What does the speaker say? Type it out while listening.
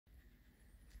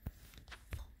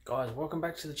Guys, welcome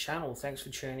back to the channel. Thanks for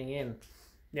tuning in.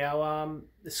 Now,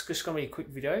 this is just going to be a quick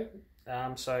video.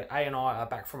 So A and I are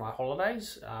back from our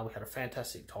holidays. We had a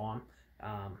fantastic time.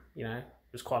 It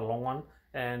was quite a long one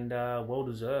and well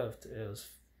deserved.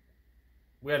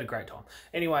 We had a great time.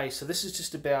 Anyway, so this is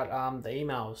just about the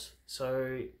emails.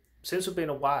 So since we've been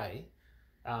away,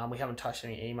 we haven't touched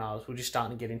any emails. We're just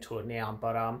starting to get into it now.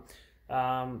 But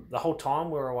the whole time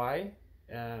we were away,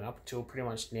 and up until pretty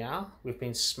much now, we've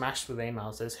been smashed with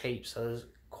emails. There's heaps, so there's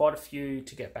quite a few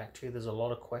to get back to. There's a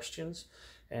lot of questions,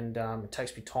 and it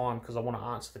takes me time because I want to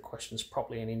answer the questions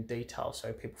properly and in detail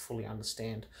so people fully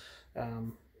understand.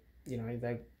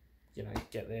 They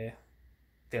get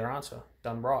their answer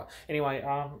done right. Anyway,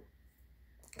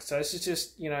 so this is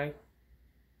just an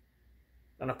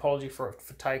apology for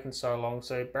taking so long.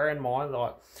 So bear in mind,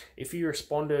 like, if you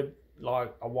responded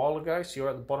like a while ago, so you're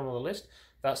at the bottom of the list,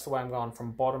 that's the way I'm going,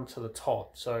 from bottom to the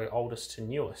top, so oldest to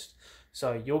newest.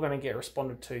 So you're going to get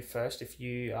responded to first if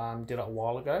you did it a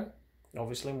while ago.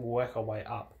 Obviously, we'll work our way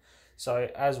up. So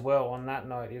as well, on that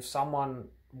note, if someone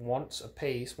wanted a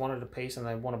piece and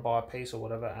they want to buy a piece or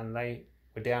whatever, and they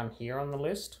were down here on the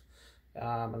list,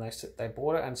 and they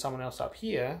bought it, and someone else up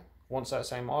here wants that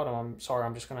same item, I'm sorry,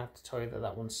 I'm just going to have to tell you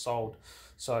that one's sold.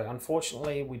 So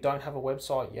unfortunately, we don't have a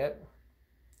website yet.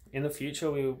 In the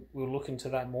future, we'll look into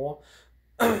that more.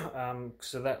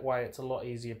 So that way it's a lot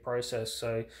easier process.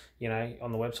 So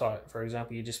on the website, for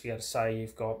example, you just be able to say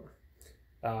you've got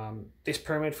this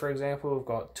pyramid, for example, we've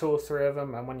got 2 or 3 of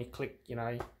them, and when you click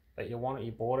that you want it,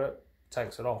 you bought it,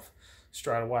 takes it off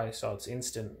straight away, so it's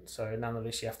instant. So none of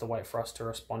this you have to wait for us to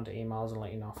respond to emails and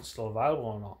let you know if it's still available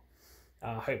or not.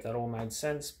 I hope that all made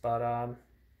sense. But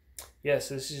yes,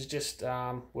 so this is just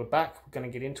we're back, we're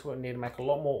going to get into it. Need to make a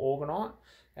lot more Orgonite,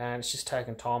 and it's just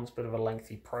taking time. It's a bit of a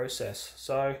lengthy process.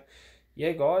 So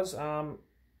yeah, guys,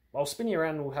 I'll spin you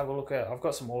around and we'll have a look at, I've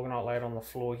got some Orgonite laid on the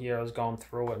floor here. I was going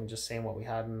through it and just seeing what we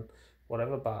had and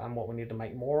whatever, and what we need to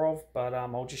make more of. But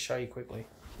I'll just show you quickly.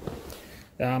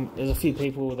 There's a few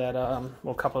people that well,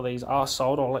 a couple of these are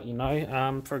sold. I'll let you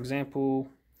know. For example,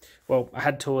 well, I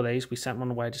had 2 of these. We sent one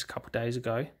away just a couple of days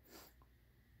ago.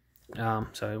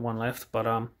 So one left,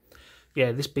 but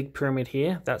yeah, this big pyramid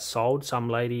here, that's sold. Some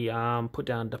lady put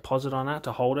down a deposit on that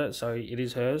to hold it, so it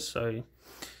is hers. So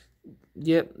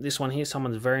yep, this one here,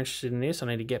 someone's very interested in this. I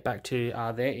need to get back to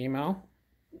their email.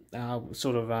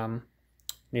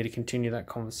 Need to continue that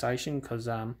conversation, because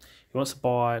he wants to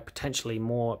buy potentially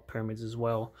more pyramids as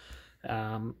well.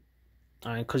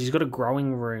 Because he's got a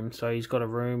growing room, so he's got a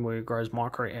room where he grows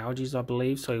microalgae, I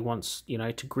believe. So he wants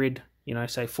to grid,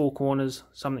 say 4 corners,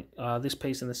 something, this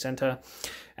piece in the center,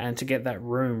 and to get that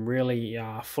room really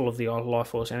full of the life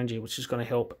force energy, which is going to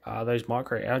help those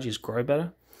microalgae grow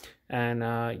better, and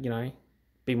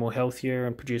be more healthier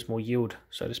and produce more yield,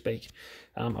 so to speak.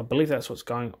 I believe that's what's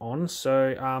going on.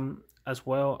 So as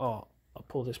well, I'll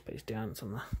pull this piece down, it's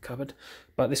on the cupboard,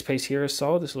 but this piece here is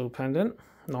sold, this little pendant,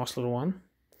 nice little one.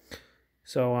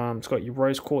 So it's got your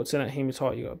rose quartz in it,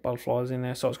 hematite, you got butterflies in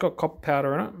there. So it's got copper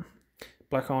powder in it,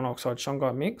 black iron oxide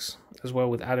shungite mix, as well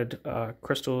with added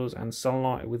crystals and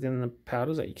selenite within the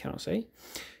powders that you cannot see.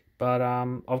 But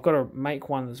I've got to make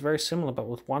one that's very similar, but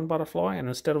with 1 butterfly, and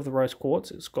instead of the rose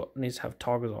quartz, needs to have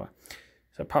tiger's eye.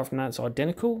 So apart from that, it's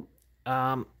identical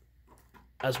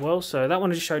as well. So that one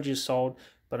I just showed you is sold,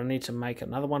 but I need to make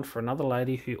another one for another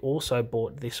lady who also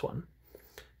bought this one.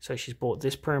 So she's bought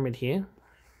this pyramid here,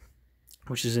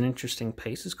 which is an interesting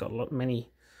piece. It's got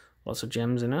lots of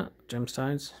gems in it,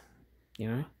 gemstones,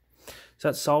 So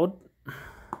that's sold.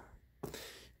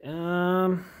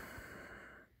 Yeah,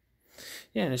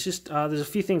 it's just there's a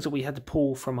few things that we had to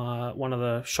pull from one of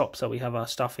the shops that we have our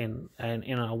stuff in, and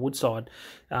in our Woodside.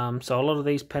 So a lot of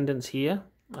these pendants here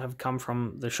have come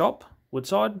from the shop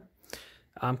Woodside,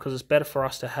 because it's better for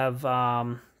us to have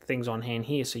things on hand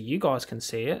here so you guys can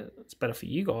see it. It's better for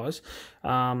you guys.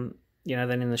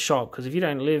 Than in the shop, because if you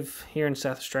don't live here in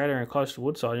South Australia and close to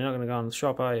Woodside, you're not going to go in the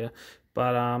shop, are you?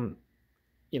 But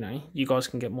you guys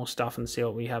can get more stuff and see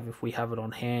what we have if we have it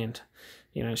on hand.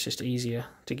 It's just easier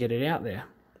to get it out there.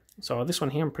 So this one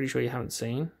here, I'm pretty sure you haven't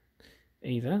seen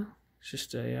either. It's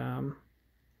just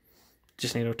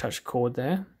just need to attach a cord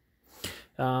there.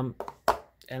 And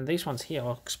these ones here,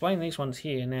 I'll explain these ones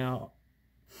here now.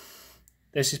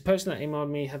 There's this person that emailed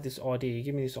me, had this idea,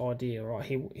 give me this idea, right?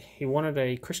 He wanted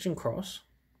a Christian cross,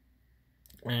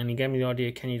 and he gave me the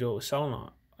idea, can you do it with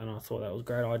selenite? And I thought that was a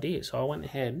great idea, so I went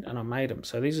ahead and I made them.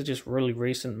 So these are just really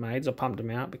recent mades. I pumped them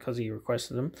out because he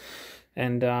requested them,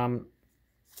 and I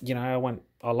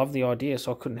love the idea,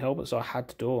 so I couldn't help it, so I had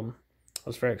to do them. I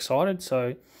was very excited.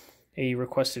 So he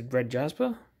requested red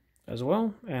jasper as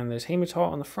well, and there's hematite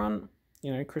on the front,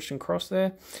 you know, Christian cross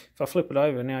there. If I flip it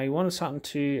over, now he wanted something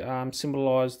to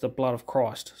symbolize the blood of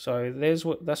Christ. So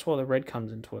that's why the red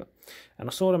comes into it. And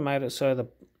I sort of made it so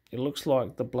it looks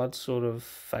like the blood sort of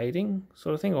fading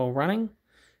sort of thing, or running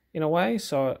in a way.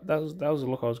 So that was the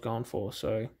look I was going for.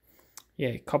 So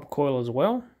yeah, copper coil as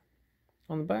well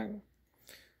on the back.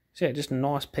 So yeah, just a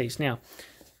nice piece. Now,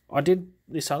 I did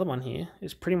this other one here.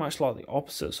 It's pretty much like the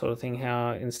opposite sort of thing,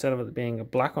 how instead of it being a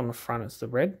black on the front, it's the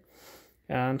red.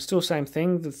 Still same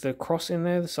thing, the cross in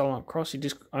there, the selenite cross. You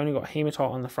just only got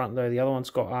hematite on the front though. The other one's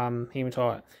got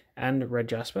hematite and red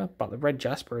jasper, but the red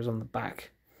jasper is on the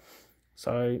back.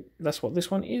 So that's what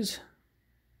this one is.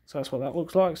 So that's what that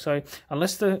looks like. So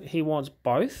unless he wants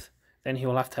both, then he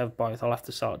will have to have both. I'll have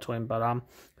to sell it to him, but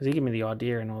because he gave me the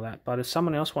idea and all that. But if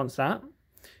someone else wants that,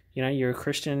 you know, you're a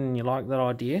Christian and you like that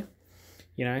idea,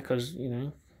 you know, because, you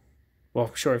know, well,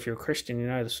 sure, if you're a Christian, you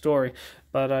know the story,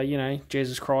 but, you know,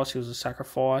 Jesus Christ, he was a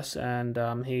sacrifice, and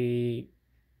he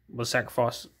was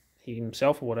sacrificed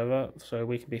himself or whatever, so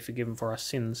we can be forgiven for our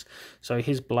sins. So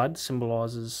his blood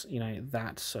symbolizes, you know,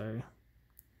 that. So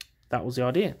that was the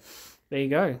idea. There you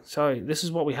go. So this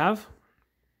is what we have.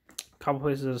 A couple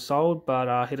pieces are sold,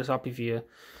 but hit us up if you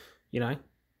know,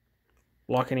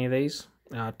 like any of these.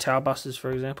 Tower busters,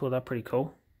 for example, they're pretty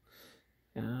cool.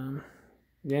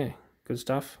 Yeah, good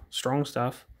stuff, strong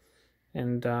stuff,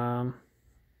 and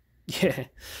yeah.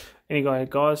 Anyway,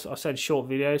 guys, I said short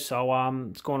video, so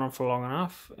it's gone on for long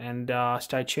enough, and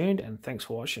stay tuned, and thanks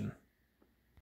for watching.